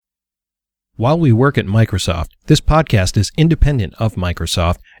While we work at Microsoft, this podcast is independent of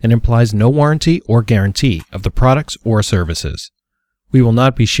Microsoft and implies no warranty or guarantee of the products or services. We will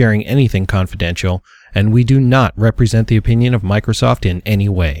not be sharing anything confidential, and we do not represent the opinion of Microsoft in any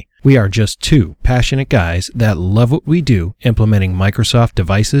way. We are just two passionate guys that love what we do implementing Microsoft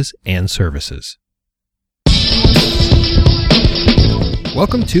devices and services.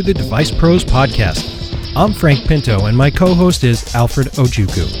 Welcome to the Device Pros Podcast. I'm Frank Pinto, and my co-host is Alfred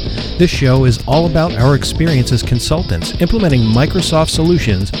Ojukwu. This show is all about our experience as consultants implementing Microsoft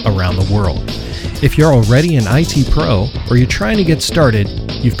solutions around the world. If you're already an IT pro or you're trying to get started,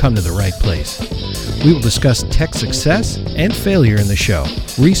 you've come to the right place. We will discuss tech success and failure in the show,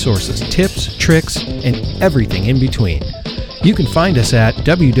 resources, tips, tricks, and everything in between. You can find us at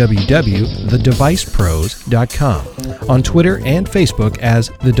www.thedevicepros.com, on Twitter and Facebook as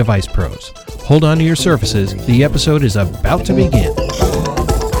The Device Pros. Hold on to your surfaces, the episode is about to begin.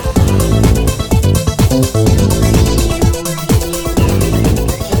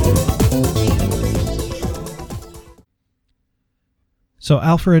 So,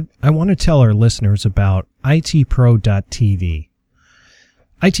 Alfred, I want to tell our listeners about itpro.tv.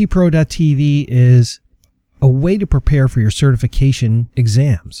 itpro.tv is a way to prepare for your certification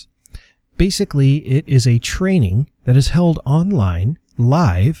exams. Basically, it is a training that is held online,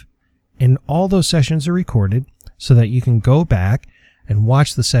 live, and all those sessions are recorded so that you can go back and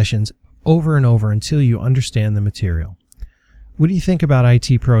watch the sessions over and over until you understand the material. What do you think about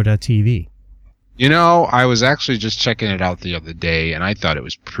itpro.tv? You know, I was actually just checking it out the other day, and I thought it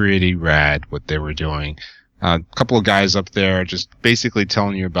was pretty rad what they were doing. A couple of guys up there just basically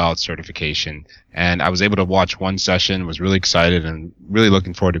telling you about certification, and I was able to watch one session, was really excited, and really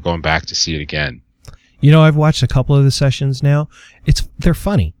looking forward to going back to see it again. You know, I've watched a couple of the sessions now. They're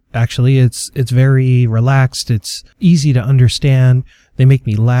funny. Actually, it's very relaxed. It's easy to understand. They make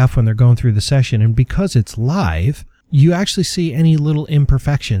me laugh when they're going through the session. And because it's live, you actually see any little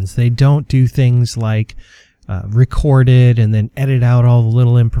imperfections. They don't do things like record it and then edit out all the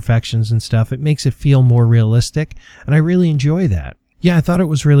little imperfections and stuff. It makes it feel more realistic. And I really enjoy that. Yeah, I thought it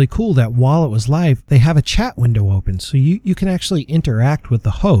was really cool that while it was live, they have a chat window open. So you can actually interact with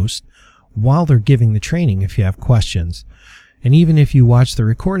the host while they're giving the training if you have questions. And even if you watch the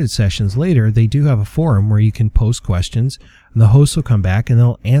recorded sessions later, they do have a forum where you can post questions, and the host will come back and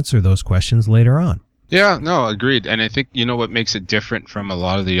they'll answer those questions later on. Yeah, no, agreed. And I think, you know, what makes it different from a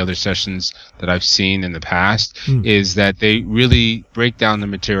lot of the other sessions that I've seen in the past is that they really break down the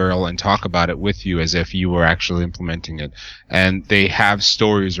material and talk about it with you as if you were actually implementing it. And they have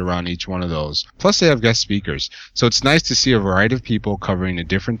stories around each one of those. Plus, they have guest speakers. So it's nice to see a variety of people covering the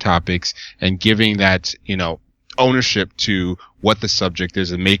different topics and giving that, you know, ownership to what the subject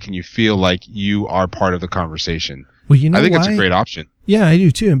is and making you feel like you are part of the conversation. Well, you know, I think it's a great option. Yeah, I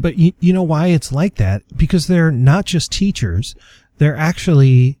do too. But you know why it's like that? Because they're not just teachers. They're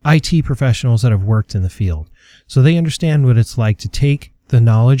actually IT professionals that have worked in the field. So they understand what it's like to take the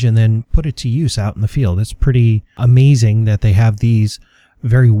knowledge and then put it to use out in the field. It's pretty amazing that they have these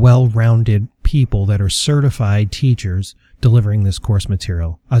very well-rounded people that are certified teachers delivering this course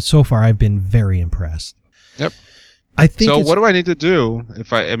material. So far, I've been very impressed. Yep. I think. So what do I need to do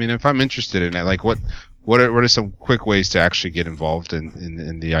if I'm interested in it? Like what are some quick ways to actually get involved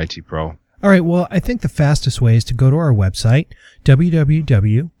in the IT Pro? All right. Well, I think the fastest way is to go to our website,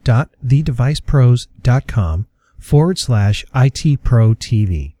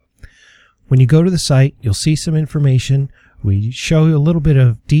 www.thedevicepros.com/ITProTV. When you go to the site, you'll see some information. We show you a little bit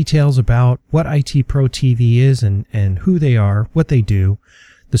of details about what IT Pro TV is and who they are, what they do,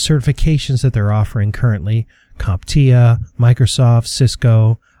 the certifications that they're offering currently, CompTIA, Microsoft,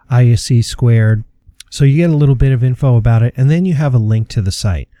 Cisco, ISC Squared. So you get a little bit of info about it, and then you have a link to the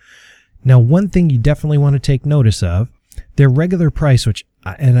site. Now, one thing you definitely want to take notice of, their regular price,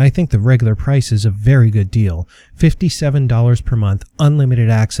 and I think the regular price is a very good deal, $57 per month, unlimited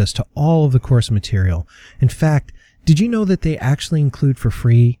access to all of the course material. In fact, did you know that they actually include for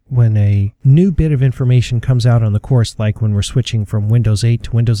free when a new bit of information comes out on the course, like when we're switching from Windows 8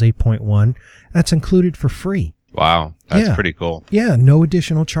 to Windows 8.1? That's included for free. Wow, that's pretty cool. Yeah, no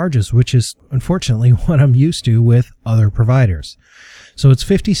additional charges, which is unfortunately what I'm used to with other providers. So it's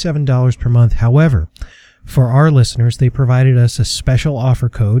 $57 per month. However, for our listeners, they provided us a special offer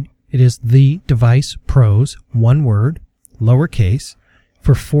code. It is The Device Pros, one word, lowercase,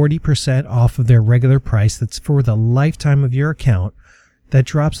 for 40% off of their regular price. That's for the lifetime of your account. that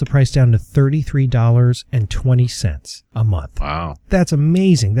drops the price down to $33.20 a month. Wow. That's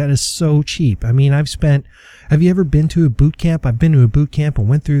amazing. That is so cheap. I mean, have you ever been to a boot camp? I've been to a boot camp and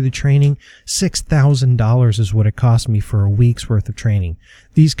went through the training. $6,000 is what it cost me for a week's worth of training.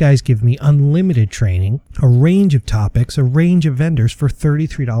 These guys give me unlimited training, a range of topics, a range of vendors for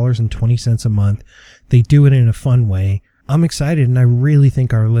 $33.20 a month. They do it in a fun way. I'm excited, and I really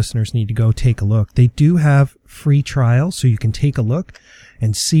think our listeners need to go take a look. They do have free trials, so you can take a look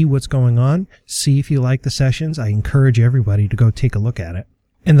and see what's going on, see if you like the sessions. I encourage everybody to go take a look at it.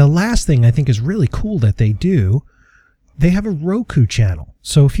 And the last thing I think is really cool that they do, they have a Roku channel.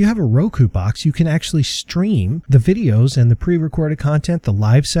 So if you have a Roku box, you can actually stream the videos and the pre-recorded content, the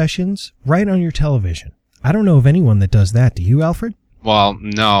live sessions, right on your television. I don't know of anyone that does that. Do you, Alfred? Well,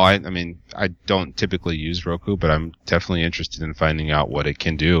 no, I mean, I don't typically use Roku, but I'm definitely interested in finding out what it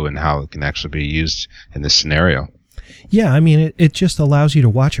can do and how it can actually be used in this scenario. Yeah, I mean, it just allows you to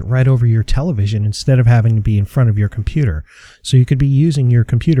watch it right over your television instead of having to be in front of your computer. So you could be using your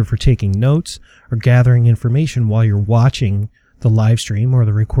computer for taking notes or gathering information while you're watching the live stream or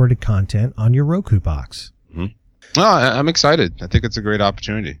the recorded content on your Roku box. Mm-hmm. Well, I'm excited. I think it's a great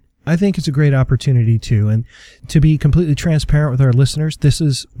opportunity. I think it's a great opportunity too. And to be completely transparent with our listeners, this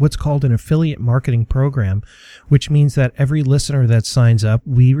is what's called an affiliate marketing program, which means that every listener that signs up,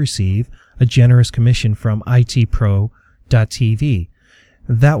 we receive a generous commission from itpro.tv.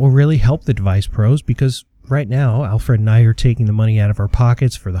 That will really help the Device Pros because right now, Alfred and I are taking the money out of our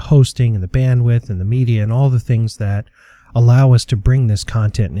pockets for the hosting and the bandwidth and the media and all the things that allow us to bring this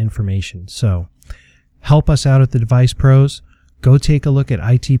content and information. So help us out at the Device Pros. Go take a look at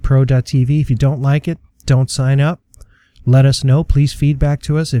itpro.tv. If you don't like it, don't sign up. Let us know. Please feedback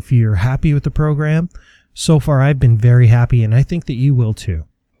to us if you're happy with the program. So far, I've been very happy, and I think that you will too.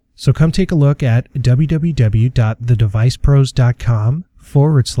 So come take a look at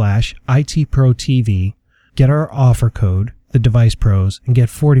www.thedevicepros.com/itprotv. Get our offer code, the Device Pros, and get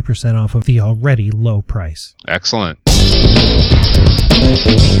 40% off of the already low price. Excellent.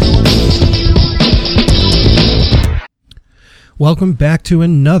 Welcome back to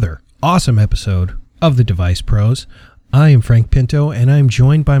another awesome episode of the Device Pros. I am Frank Pinto, and I'm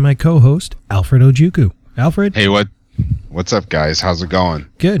joined by my co-host, Alfred Ojukwu. Alfred? Hey, what's up, guys? How's it going?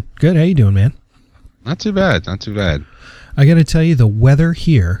 Good. How you doing, man? Not too bad. I got to tell you, the weather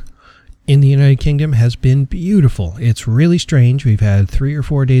here in the United Kingdom has been beautiful. It's really strange. We've had 3 or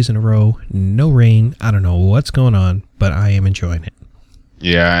 4 days in a row, no rain. I don't know what's going on, but I am enjoying it.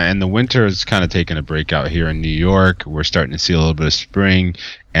 Yeah, and the winter is kind of taking a break out here in New York. We're starting to see a little bit of spring,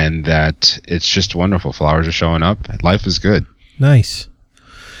 and that it's just wonderful. Flowers are showing up. Life is good. Nice.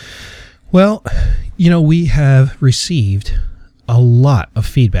 Well, we have received a lot of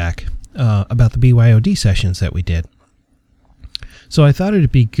feedback about the BYOD sessions that we did. So I thought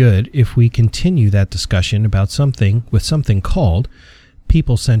it'd be good if we continue that discussion about something called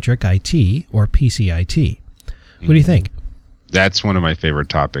People-Centric IT or PCIT. What do you think? That's one of my favorite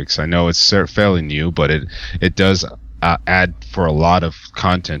topics. I know it's fairly new, but it does add for a lot of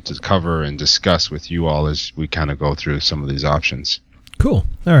content to cover and discuss with you all as we kind of go through some of these options. Cool.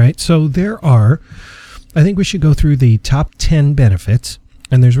 All right. So I think we should go through the top 10 benefits,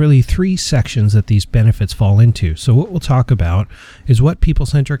 and there's really 3 sections that these benefits fall into. So what we'll talk about is what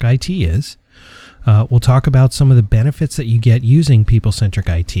People-Centric IT is. We'll talk about some of the benefits that you get using People-Centric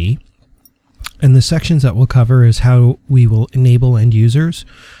IT. And the sections that we'll cover is how we will enable end users,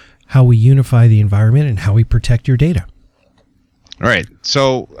 how we unify the environment, and how we protect your data. All right.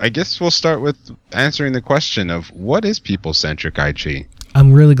 So I guess we'll start with answering the question of what is People-Centric IT?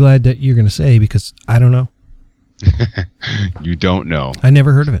 I'm really glad that you're going to say, because I don't know. You don't know? I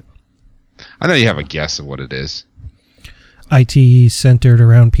never heard of it. I know you have a guess of what it is. IT centered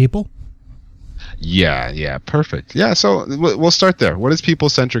around people? Yeah, perfect. Yeah, so we'll start there. What is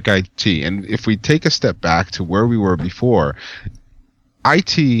People-Centric IT? And if we take a step back to where we were before,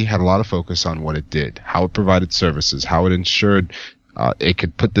 IT had a lot of focus on what it did, how it provided services, how it ensured it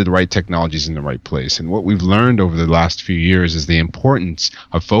could put the right technologies in the right place. And what we've learned over the last few years is the importance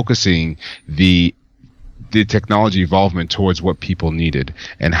of focusing the technology involvement towards what people needed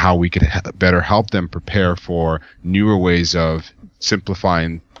and how we could better help them prepare for newer ways of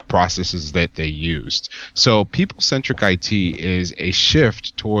simplifying processes that they used. So People-Centric IT is a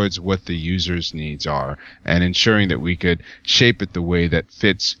shift towards what the user's needs are and ensuring that we could shape it the way that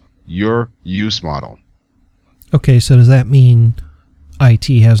fits your use model. Okay, so does that mean IT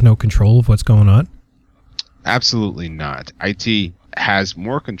has no control of what's going on? Absolutely not. IT has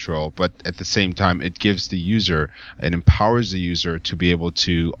more control, but at the same time, it gives the user, it empowers the user to be able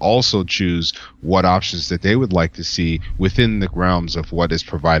to also choose what options that they would like to see within the realms of what is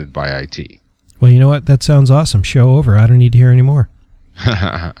provided by IT. Well, you know what? That sounds awesome. Show over. I don't need to hear any more.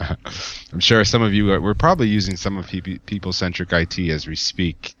 I'm sure some of you we're probably using some of People-Centric IT as we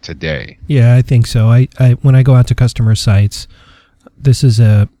speak today. Yeah, I think so. I when I go out to customer sites, this is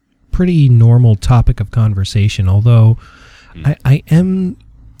a pretty normal topic of conversation, although I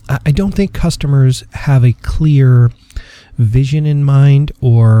don't think customers have a clear vision in mind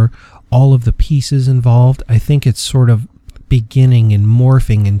or all of the pieces involved. I think it's sort of beginning and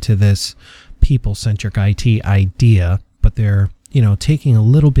morphing into this people-centric IT idea, but they're, taking a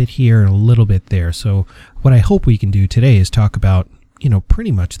little bit here and a little bit there. So what I hope we can do today is talk about,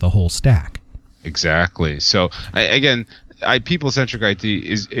 pretty much the whole stack. Exactly. So again, people-centric IT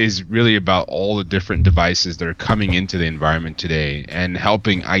is really about all the different devices that are coming into the environment today and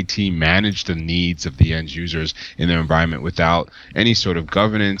helping IT manage the needs of the end users in their environment without any sort of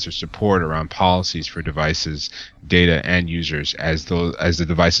governance or support around policies for devices, data, and users as the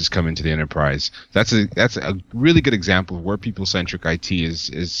devices come into the enterprise. That's a really good example of where people-centric IT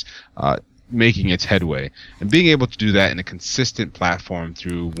is making its headway, and being able to do that in a consistent platform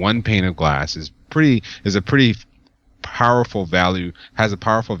through one pane of glass is a pretty powerful value, has a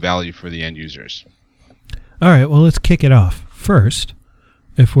powerful value for the end users. All right, well, let's kick it off. First,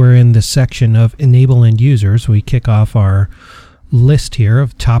 if we're in the section of enable end users, we kick off our list here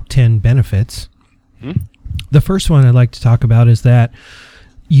of top 10 benefits. The first one I'd like to talk about is that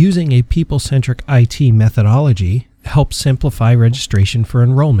using a people-centric IT methodology helps simplify registration for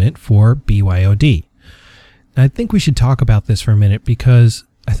enrollment for BYOD. I think we should talk about this for a minute because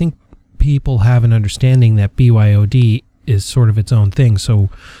I think people have an understanding that BYOD is sort of its own thing. So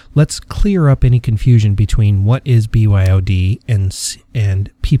let's clear up any confusion between what is BYOD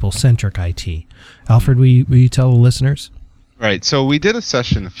and people-centric IT. Alfred, will you tell the listeners? Right. So we did a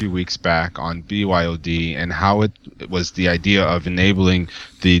session a few weeks back on BYOD and how it was the idea of enabling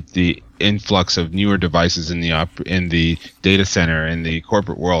the influx of newer devices in the data center in the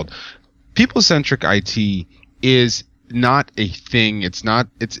corporate world. People-centric IT is not a thing. It's not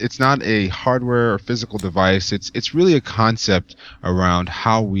a hardware or physical device. It's really a concept around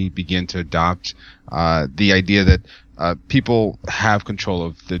how we begin to adopt the idea that people have control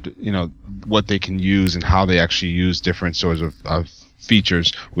of what they can use and how they actually use different sorts of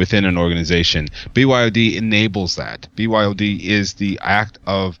features within an organization. BYOD enables that. BYOD is the act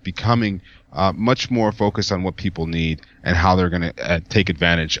of becoming much more focused on what people need and how they're going to take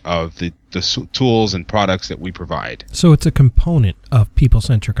advantage of the tools and products that we provide. So it's a component of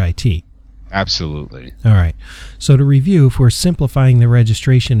people-centric IT. Absolutely. All right. So to review, if we're simplifying the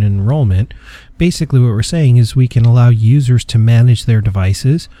registration and enrollment, basically what we're saying is we can allow users to manage their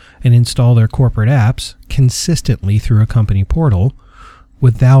devices and install their corporate apps consistently through a company portal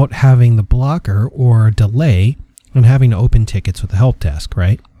without having the blocker or delay and having to open tickets with the help desk,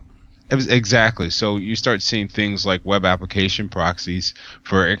 right? Exactly. So you start seeing things like web application proxies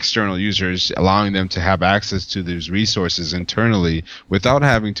for external users, allowing them to have access to these resources internally without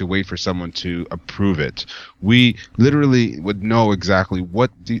having to wait for someone to approve it. We literally would know exactly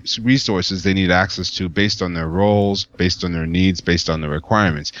what resources they need access to based on their roles, based on their needs, based on their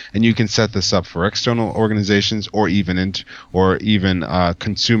requirements. And you can set this up for external organizations or even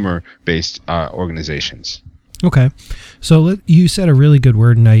consumer-based organizations. Okay. So you said a really good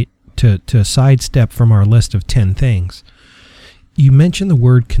word, Knight. To sidestep from our list of 10 things, you mentioned the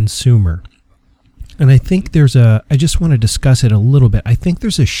word consumer. And I think I just want to discuss it a little bit. I think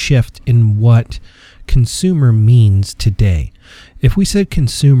there's a shift in what consumer means today. If we said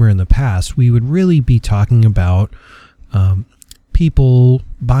consumer in the past, we would really be talking about people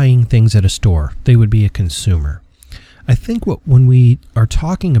buying things at a store. They would be a consumer. I think when we are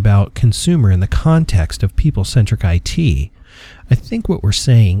talking about consumer in the context of people-centric IT, I think what we're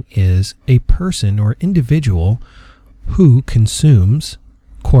saying is a person or individual who consumes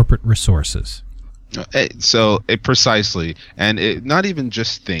corporate resources. So precisely, and not even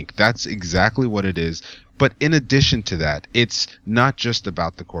just think, that's exactly what it is. But in addition to that, it's not just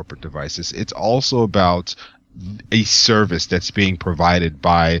about the corporate devices. It's also about a service that's being provided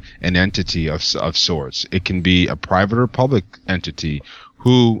by an entity of sorts. It can be a private or public entity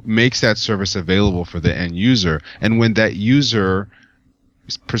who makes that service available for the end user. And when that user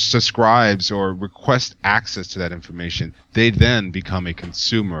subscribes or requests access to that information, they then become a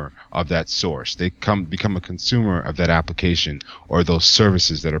consumer of that source. They become a consumer of that application or those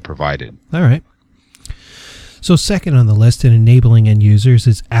services that are provided. All right. So second on the list in enabling end users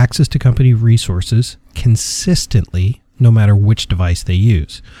is access to company resources consistently, no matter which device they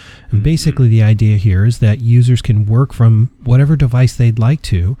use. And basically the idea here is that users can work from whatever device they'd like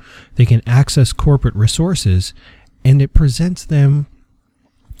to. They can access corporate resources, and it presents them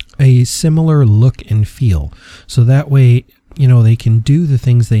a similar look and feel. So that way, they can do the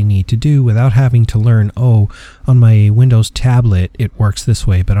things they need to do without having to learn, on my Windows tablet, it works this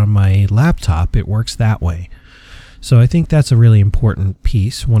way, but on my laptop, it works that way. So I think that's a really important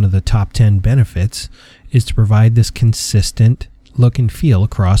piece. One of the top 10 benefits is to provide this consistent look and feel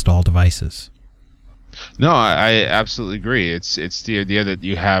across all devices. No, I absolutely agree. It's the idea that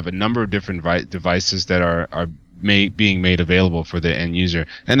you have a number of different devices that are being made available for the end user.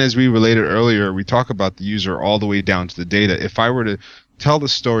 And as we related earlier, we talk about the user all the way down to the data. If I were to tell the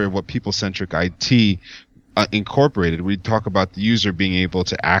story of what People-Centric IT incorporated, we talk about the user being able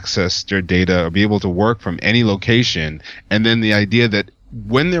to access their data or be able to work from any location, and then the idea that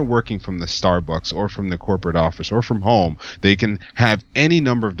when they're working from the Starbucks or from the corporate office or from home, they can have any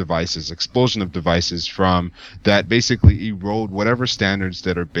number of devices, explosion of devices from that basically erode whatever standards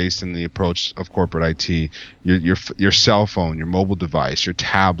that are based in the approach of corporate IT, your cell phone, your mobile device, your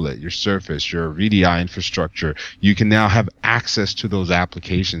tablet, your Surface, your VDI infrastructure. You can now have access to those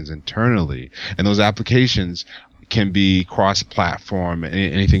applications internally, and those applications can be cross-platform,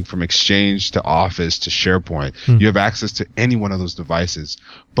 anything from Exchange to Office to SharePoint. You have access to any one of those devices.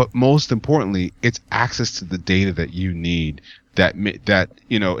 But most importantly, it's access to the data that you need that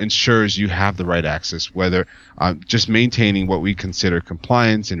ensures you have the right access, whether just maintaining what we consider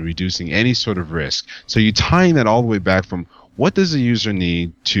compliance and reducing any sort of risk. So you're tying that all the way back from what does the user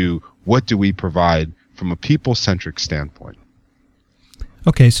need to what do we provide from a people-centric standpoint.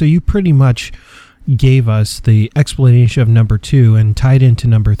 Okay, so you pretty much gave us the explanation of number 2 and tied into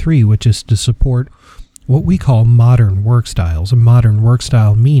number 3, which is to support what we call modern work styles. A modern work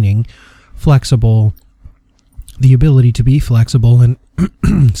style meaning flexible, the ability to be flexible and,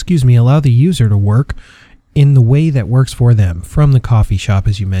 allow the user to work in the way that works for them, from the coffee shop,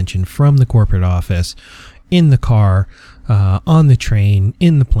 as you mentioned, from the corporate office, in the car, on the train,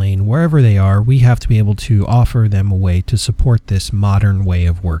 in the plane, wherever they are. We have to be able to offer them a way to support this modern way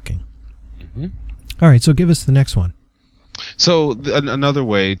of working. Mm-hmm. All right, so give us the next one. So another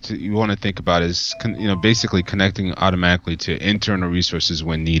way you want to think about is basically connecting automatically to internal resources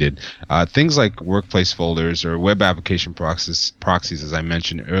when needed. Things like workplace folders or web application proxies, as I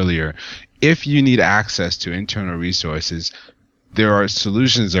mentioned earlier. If you need access to internal resources, there are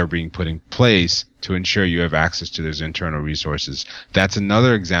solutions that are being put in place to ensure you have access to those internal resources. That's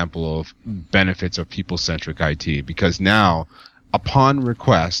another example of benefits of people-centric IT, because now, upon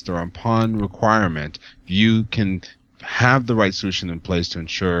request or upon requirement, you can have the right solution in place to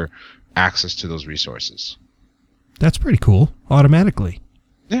ensure access to those resources. That's pretty cool. Automatically.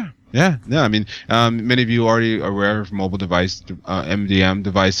 Yeah. I mean, many of you already are aware of mobile device, MDM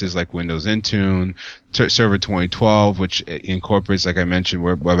devices like Windows Intune, Server 2012, which incorporates, like I mentioned,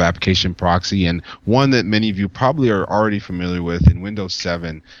 web application proxy, and one that many of you probably are already familiar with in Windows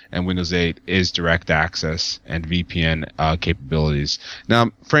 7 and Windows 8 is direct access and VPN capabilities.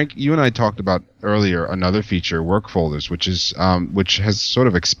 Now, Frank, you and I talked about earlier another feature, work folders, which has sort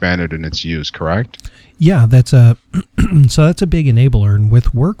of expanded in its use, correct? Yeah, that's a big enabler. And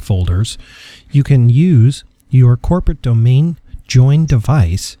with work folders, you can use your corporate domain joined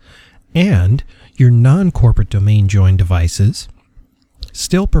device and your non-corporate domain joined devices,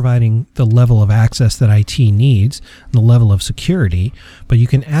 still providing the level of access that IT needs, the level of security, but you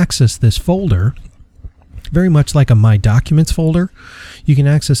can access this folder very much like a My Documents folder. You can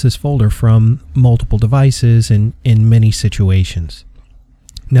access this folder from multiple devices in many situations.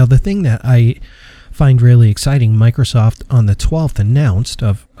 Now, the thing that I find really exciting, Microsoft on the 12th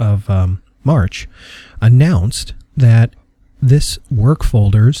of March announced that this work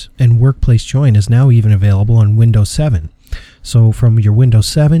folders and workplace join is now even available on Windows 7. So from your Windows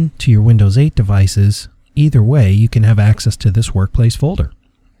 7 to your Windows 8 devices, either way, you can have access to this workplace folder.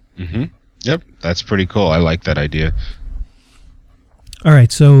 Mm-hmm. Yep, that's pretty cool. I like that idea. All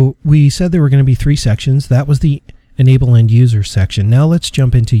right, so we said there were going to be 3 sections. That was the Enable End User section. Now let's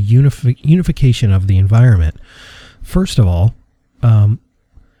jump into unification of the environment. First of all,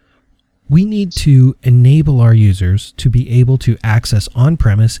 we need to enable our users to be able to access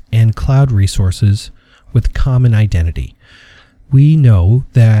on-premise and cloud resources with common identity. We know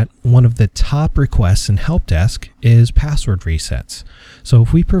that one of the top requests in Help Desk is password resets. So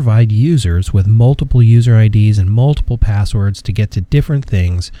if we provide users with multiple user IDs and multiple passwords to get to different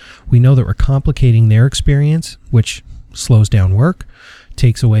things, we know that we're complicating their experience, which slows down work,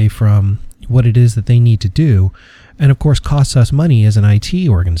 takes away from what it is that they need to do, and of course costs us money as an IT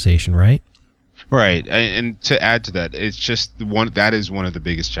organization, right? Right, and to add to that, it's just that is one of the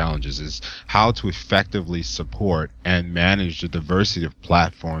biggest challenges, is how to effectively support and manage the diversity of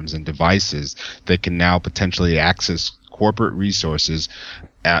platforms and devices that can now potentially access corporate resources,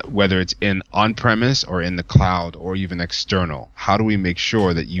 whether it's in on-premise or in the cloud or even external. How do we make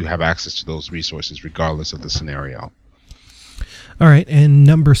sure that you have access to those resources regardless of the scenario? All right, and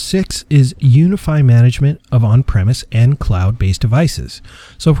number 6 is unify management of on-premise and cloud-based devices.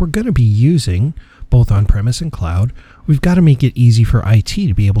 So if we're going to be using both on-premise and cloud, we've got to make it easy for IT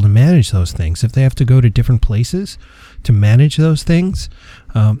to be able to manage those things. If they have to go to different places to manage those things,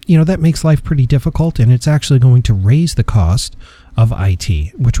 that makes life pretty difficult, and it's actually going to raise the cost of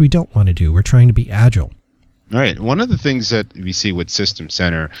IT, which we don't want to do. We're trying to be agile. All right. One of the things that we see with System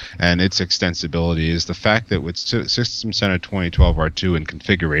Center and its extensibility is the fact that with System Center 2012 R2 and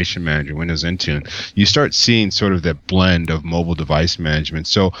Configuration Manager, Windows Intune, you start seeing sort of that blend of mobile device management.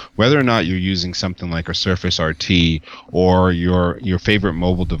 So whether or not you're using something like a Surface RT or your favorite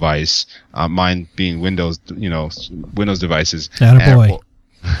mobile device, mine being Windows devices, Attaboy.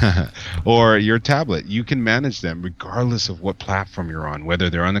 or your tablet, you can manage them regardless of what platform you're on, whether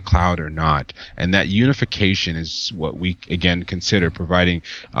they're on the cloud or not. And that unification is what we, again, consider providing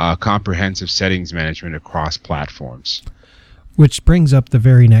comprehensive settings management across platforms. Which brings up the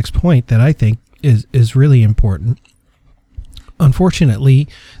very next point that I think is really important. Unfortunately,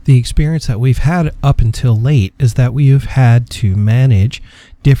 the experience that we've had up until late is that we have had to manage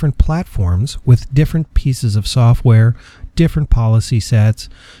different platforms with different pieces of software, different policy sets.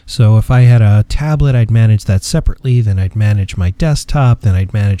 So if I had a tablet, I'd manage that separately, then I'd manage my desktop, then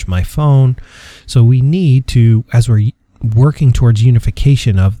I'd manage my phone. So we need to, as we're working towards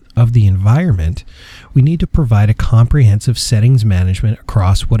unification of the environment, we need to provide a comprehensive settings management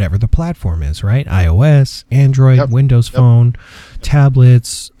across whatever the platform is, right? iOS, Android, Windows Phone,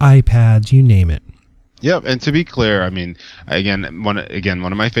 tablets, iPads, you name it. Yep, and to be clear, I mean, one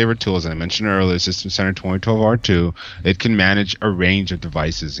of my favorite tools, and I mentioned earlier, System Center 2012 R2. It can manage a range of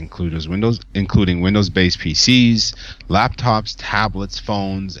devices, including Windows-based PCs, laptops, tablets,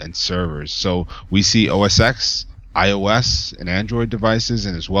 phones, and servers. So we see OS X, iOS, and Android devices,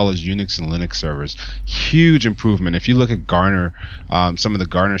 and as well as Unix and Linux servers. Huge improvement. If you look at Gartner, some of the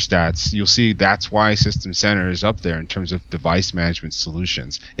Gartner stats, you'll see that's why System Center is up there in terms of device management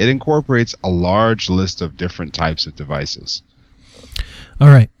solutions. It incorporates a large list of different types of devices. All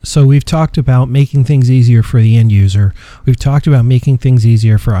right, so we've talked about making things easier for the end user. We've talked about making things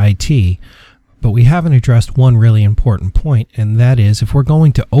easier for IT, but we haven't addressed one really important point, and that is if we're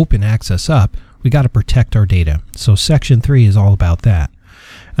going to open access up, we got to protect our data. So Section 3 is all about that.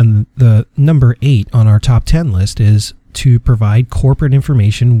 And the number 8 on our top 10 list is to provide corporate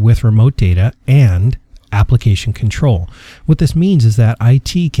information with remote data and application control. What this means is that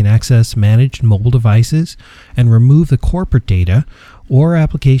IT can access managed mobile devices and remove the corporate data or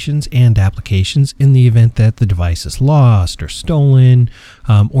applications in the event that the device is lost or stolen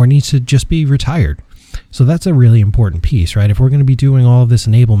or needs to just be retired. So that's a really important piece, right? If we're going to be doing all of this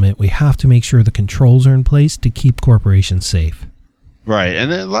enablement, we have to make sure the controls are in place to keep corporations safe. Right,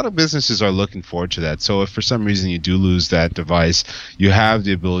 and a lot of businesses are looking forward to that. So if for some reason you do lose that device, you have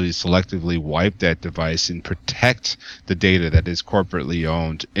the ability to selectively wipe that device and protect the data that is corporately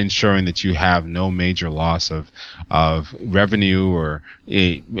owned, ensuring that you have no major loss of revenue or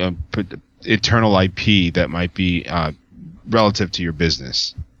internal IP that might be relative to your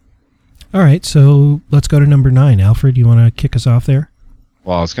business. All right, so let's go to number 9. Alfred, you want to kick us off there?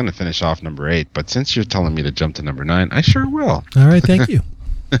 Well, I was going to finish off number 8, but since you're telling me to jump to number 9, I sure will. All right, thank you.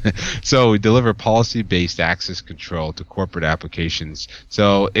 So we deliver policy-based access control to corporate applications.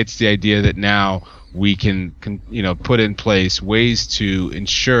 So it's the idea that now we can put in place ways to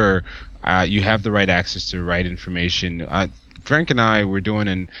ensure you have the right access to the right information. Frank and I were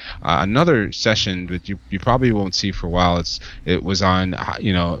doing another session that you probably won't see for a while. It was on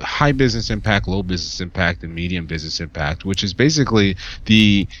high business impact, low business impact, and medium business impact, which is basically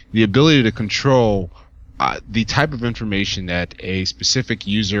the ability to control the type of information that a specific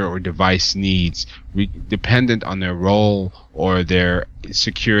user or device needs, dependent on their role or their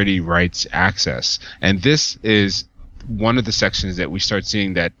security rights access. And this is one of the sections that we start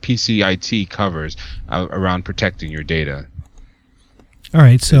seeing that PCIT covers around protecting your data. All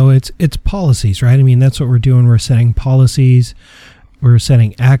right, so it's policies, right? I mean, that's what we're doing. We're setting policies, we're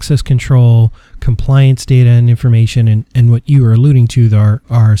setting access control, compliance data and information, and what you were alluding to,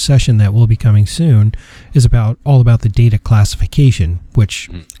 our session that will be coming soon, is all about the data classification, which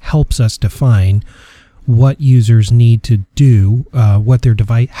helps us define what users need to do,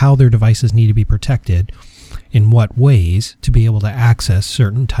 how their devices need to be protected, in what ways to be able to access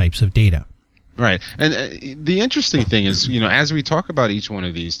certain types of data. Right. And the interesting thing is, as we talk about each one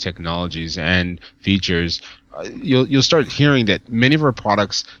of these technologies and features, you'll start hearing that many of our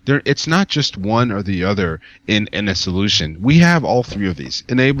products, it's not just one or the other in a solution. We have all three of these: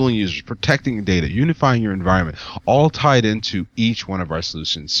 enabling users, protecting data, unifying your environment, all tied into each one of our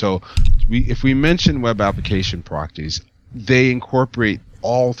solutions. So if we mention web application proxies, they incorporate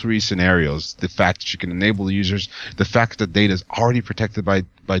all three scenarios: the fact that you can enable the users, the fact that data is already protected by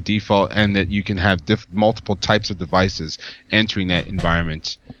default, and that you can have multiple types of devices entering that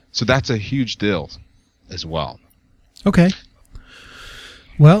environment. So that's a huge deal as well. Okay.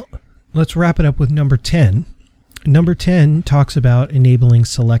 Well, let's wrap it up with number 10. Number 10 talks about enabling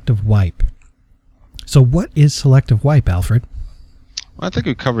selective wipe. So what is selective wipe, Alfred? Well, I think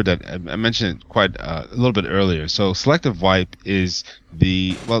we covered that. I mentioned it quite a little bit earlier. So selective wipe is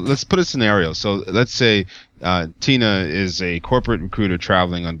let's put a scenario. So let's say Tina is a corporate recruiter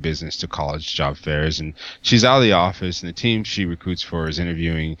traveling on business to college job fairs, and she's out of the office, and the team she recruits for is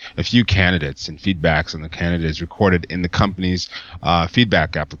interviewing a few candidates, and feedbacks on the candidate is recorded in the company's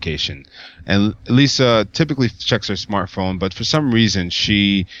feedback application. And Lisa typically checks her smartphone, but for some reason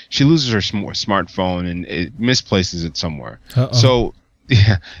she loses her smartphone and it misplaces it somewhere. Uh-oh. So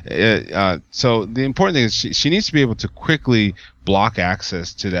so the important thing is she needs to be able to quickly block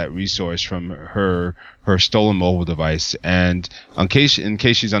access to that resource from her stolen mobile device, and in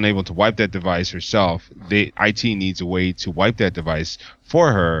case she's unable to wipe that device herself, IT needs a way to wipe that device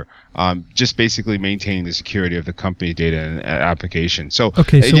for her, just basically maintaining the security of the company data and application. So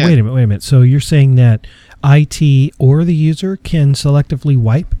okay, so wait a minute. So you're saying that IT or the user can selectively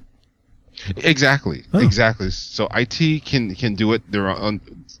wipe? Exactly. So IT can do it their own,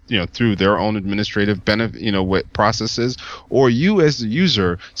 through their own administrative processes, or you as the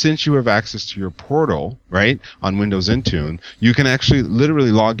user, since you have access to your portal, right, on Windows Intune, you can actually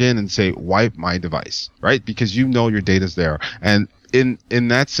literally log in and say, wipe my device, right, because your data's there. And in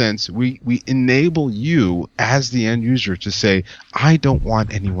that sense, we enable you as the end user to say, I don't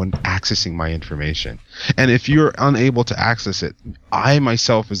want anyone accessing my information. And if you're unable to access it, I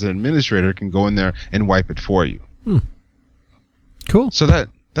myself as an administrator can go in there and wipe it for you. Cool. So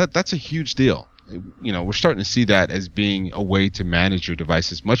that's a huge deal. We're starting to see that as being a way to manage your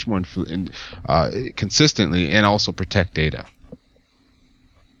devices much more consistently and also protect data.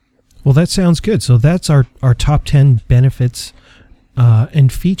 Well, that sounds good. So that's our top 10 benefits and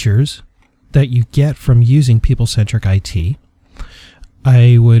features that you get from using People-Centric IT.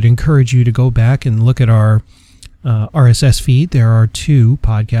 I would encourage you to go back and look at our RSS feed. There are 2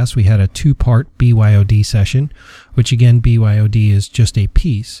 podcasts. We had a 2-part BYOD session, which again, BYOD is just a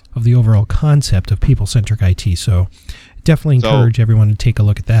piece of the overall concept of People-Centric IT. So definitely encourage everyone to take a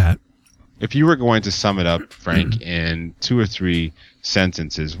look at that. If you were going to sum it up, Frank, in 2 or 3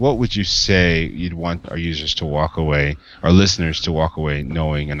 sentences, what would you say you'd want our users to walk away, our listeners to walk away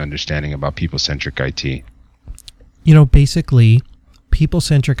knowing and understanding about People-Centric IT? Basically,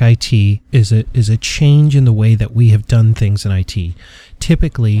 People-Centric IT is a change in the way that we have done things in IT.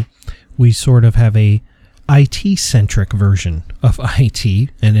 Typically, we sort of have a IT-centric version of IT,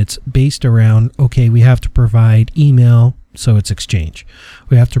 and it's based around, okay, we have to provide email, so it's Exchange.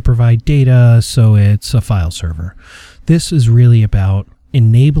 We have to provide data, so it's a file server. This is really about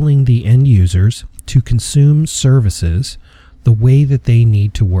enabling the end users to consume services the way that they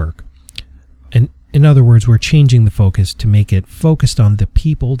need to work. And in other words, we're changing the focus to make it focused on the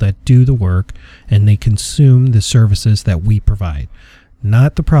people that do the work and they consume the services that we provide.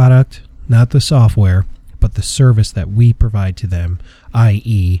 Not the product, not the software, but the service that we provide to them,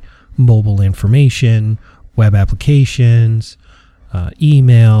 i.e. mobile information, web applications,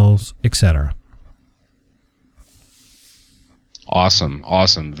 emails, etc.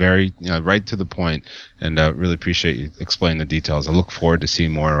 Awesome. Very right to the point, and really appreciate you explaining the details. I look forward to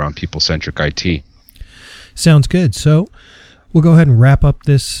seeing more around People-Centric IT. Sounds good. So we'll go ahead and wrap up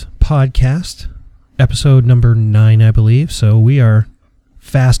this podcast, episode number 9, I believe. So we are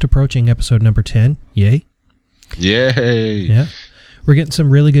fast approaching episode number 10. Yay. Yeah. We're getting some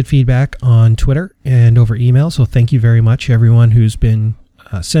really good feedback on Twitter and over email, so thank you very much, everyone who's been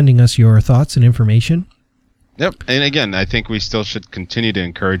sending us your thoughts and information. Yep. And again, I think we still should continue to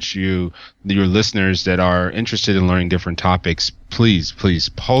encourage your listeners that are interested in learning different topics. Please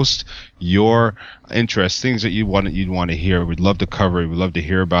post your interests, things that you'd want to hear. We'd love to cover it. We'd love to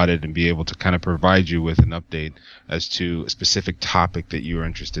hear about it and be able to kind of provide you with an update as to a specific topic that you are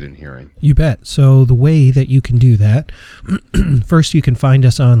interested in hearing. You bet. So the way that you can do that, first you can find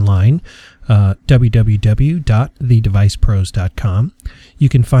us online, www.thedevicepros.com. You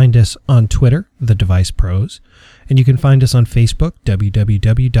can find us on Twitter, The Device Pros, And you can find us on Facebook,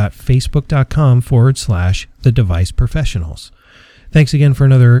 www.facebook.com/The Device Professionals. Thanks again for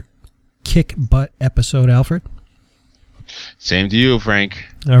another kick butt episode, Alfred. Same to you, Frank.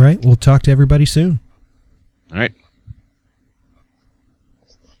 All right. We'll talk to everybody soon. All right.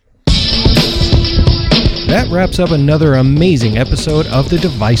 That wraps up another amazing episode of The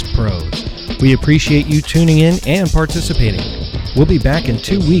Device Pros. We appreciate you tuning in and participating. We'll be back in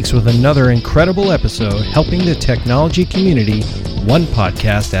 2 weeks with another incredible episode helping the technology community one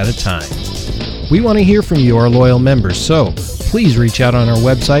podcast at a time. We want to hear from you, our loyal members, so please reach out on our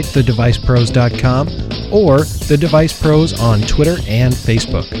website, thedevicepros.com, or The Device Pros on Twitter and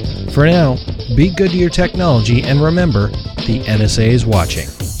Facebook. For now, be good to your technology, and remember, the NSA is watching.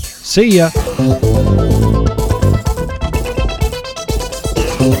 See ya!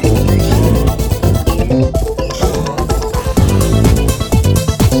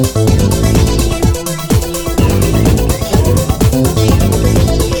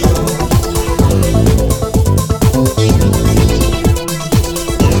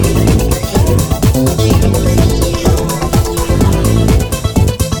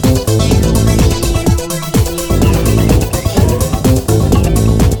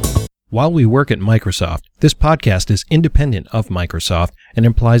 While we work at Microsoft, this podcast is independent of Microsoft and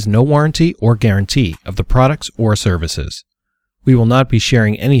implies no warranty or guarantee of the products or services. We will not be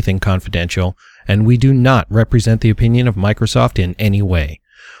sharing anything confidential, and we do not represent the opinion of Microsoft in any way.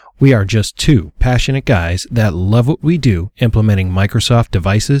 We are just two passionate guys that love what we do implementing Microsoft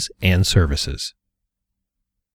devices and services.